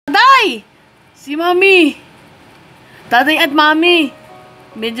Si Mami. Tatay at Mami.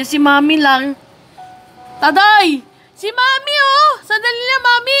 Medyo si Mami lang. Tatay! Si Mami, oh! Sandali lang,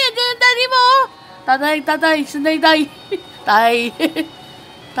 Mami! Andiyan ang daddy mo, oh! Tatay, sandali, tay. Tay.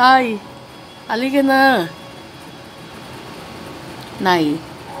 Tay. Halika na. Nay.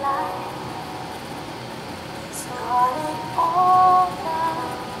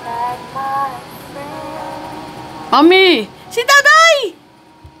 Mami! Si Tatay!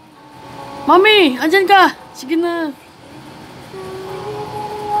 Mami! Andyan ka! Sige na.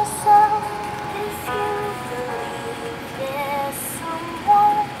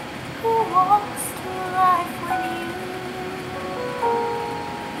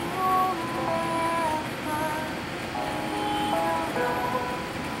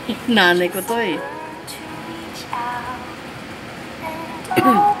 Nanay ko to eh.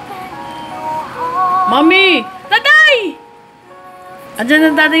 Mami! Tatay!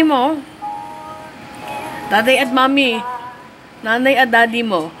 Andyan ang tatay mo. Tatay at Mami. Nanay at daddy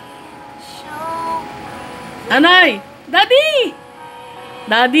mo. Nanay! Daddy!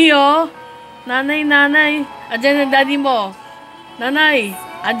 Daddy, oh. Nanay. Andyan ang daddy mo. Nanay!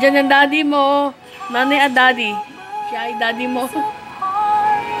 Andyan ang daddy mo. Nanay at daddy. Siya ay daddy mo.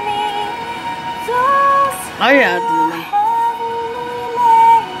 Ay, ato naman.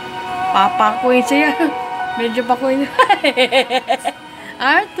 Papakuin siya. Medyo pakuin.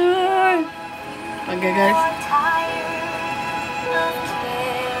 Arthur! Okay, guys.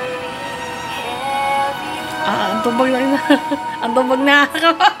 Ang tubag lang na. Ang tubag na ako.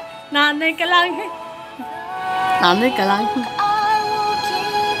 Nanay ka lang. Nanay ka lang.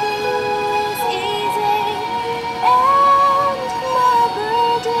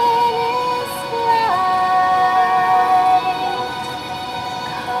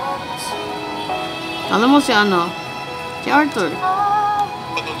 Alam mo si ano? Si Arthur.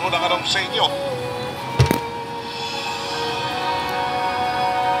 Matutunan ka lang sa inyo.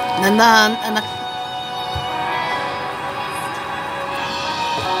 Nandahan, anak.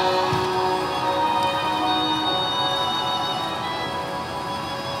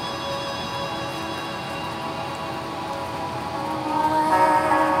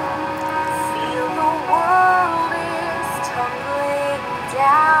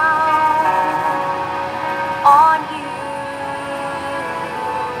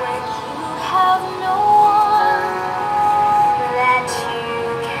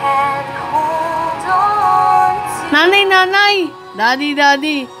 Nanay! Daddy!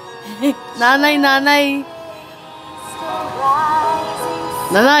 Nanay! Nanay!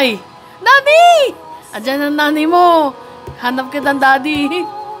 Daddy! Adyan ang nanay mo. Hanap kita ng daddy.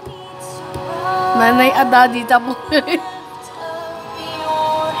 Nanay at daddy. Tapos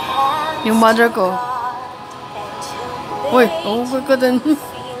yung mother ko. Uy, umugod ko din.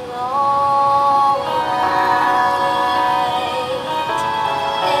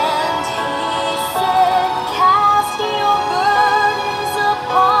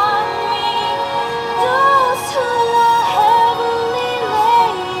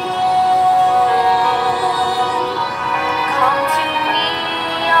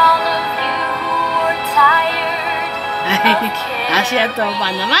 Asya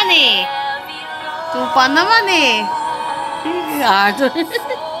tupa naman eh. Tupa naman eh. Arthur.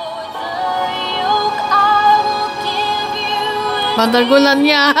 Pantanggulan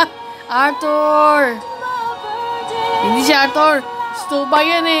niya. Arthur. Hindi si Arthur. Stupa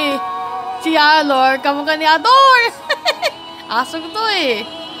yan eh. Si Alor. Kamukha ni Arthur. Aso ko to eh.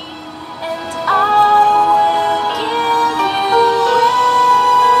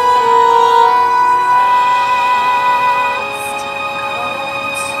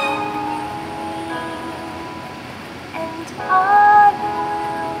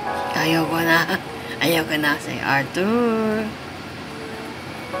 Ayaw ko na si Arthur.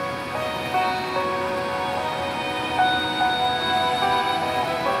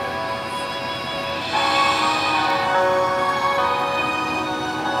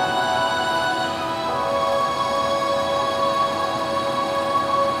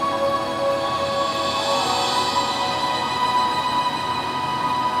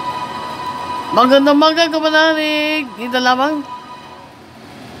 Magandang kapanalig. Dito lamang.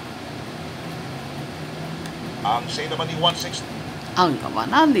 Ang say naman ni 160. Ang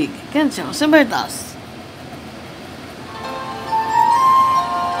kapanalig. Kensyo Semertas.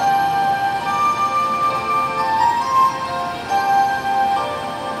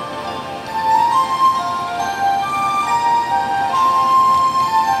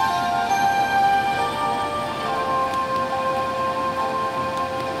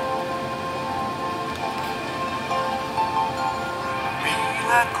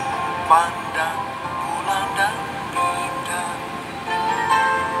 Bila ku pandang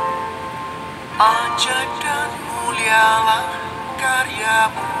mulialah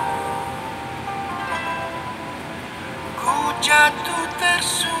karyamu. Ku jatuh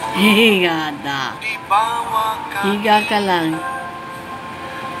tersungkur Higa da. di bawah Higa kaki. ka lang.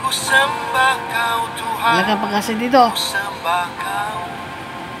 Ku sembah kau Tuhan, Wala ka pa kasi dito. ku sembah kau.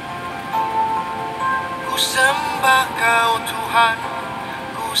 Ku sembah kau Tuhan,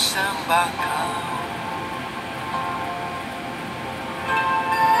 ku sembah kau.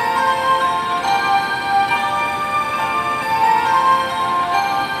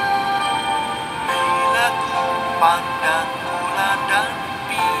 Bila ku pandang bulan dan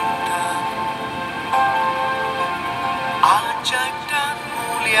bintang, ajaib dan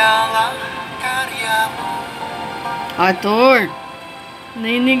mulialah karyamu. Arthur!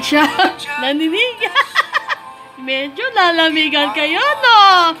 Nainig siya. Naninig. Medyo lalamigan kayo, no?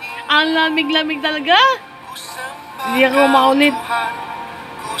 Ang lamig-lamig talaga. Ku sembah Hindi ako kau maulit. Tuhan,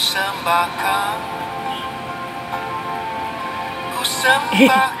 ku sembah kau. Ku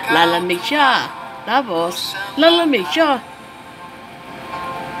sembah kau Lalamig siya. Tapos, lalamig siya.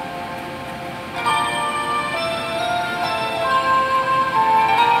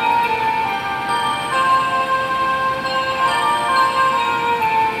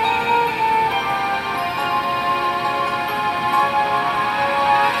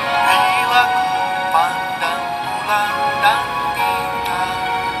 Bila ku pandang bulan dan bintang,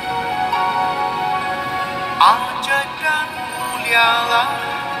 ajaib dan mulialah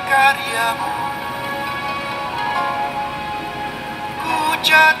karyamu. Ku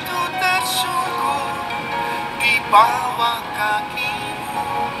jatuh tersungkur di bawah kakimu.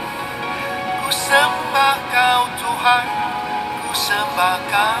 Ku sembah kau Tuhan, ku sembah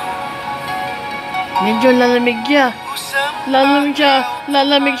kau. Medyo lalamig siya. Ku sembah Lalamig siya. kau,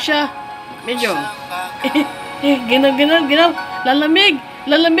 Lalamig siya. Medyo. sembah kau. Ginaw. Lalamig.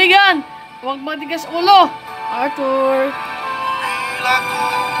 Lalamigan. Huwag matigas ulo. Arthur. Bila ku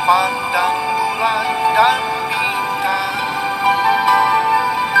pandang bulan dan bintang,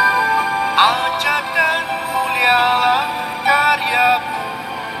 ajaib dan mulialah karyamu.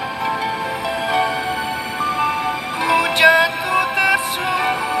 Ku jatuh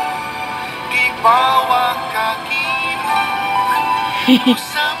tersungkur di bawah kakimu. Ku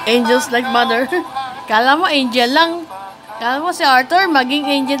sembah Angels like kau, mother. Tuhan, Kala mo angel lang. Kala mo si Arthur maging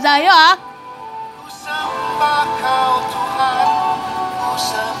angel tayo, ah. ku sembah kau Tuhan, ku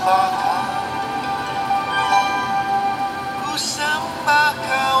sembah kau. Ku sembah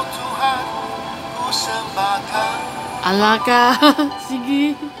kau Tuhan, ku sembah kau. Ala ka.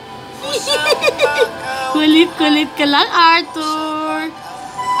 Sige. Ku sembah kau. Kulit-kulit ka lang, Arthur.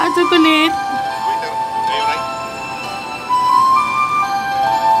 Arthur, kulit. Waiter, kayo na.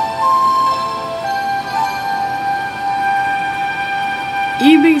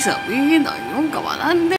 Ibig sabihin ay yung kawalan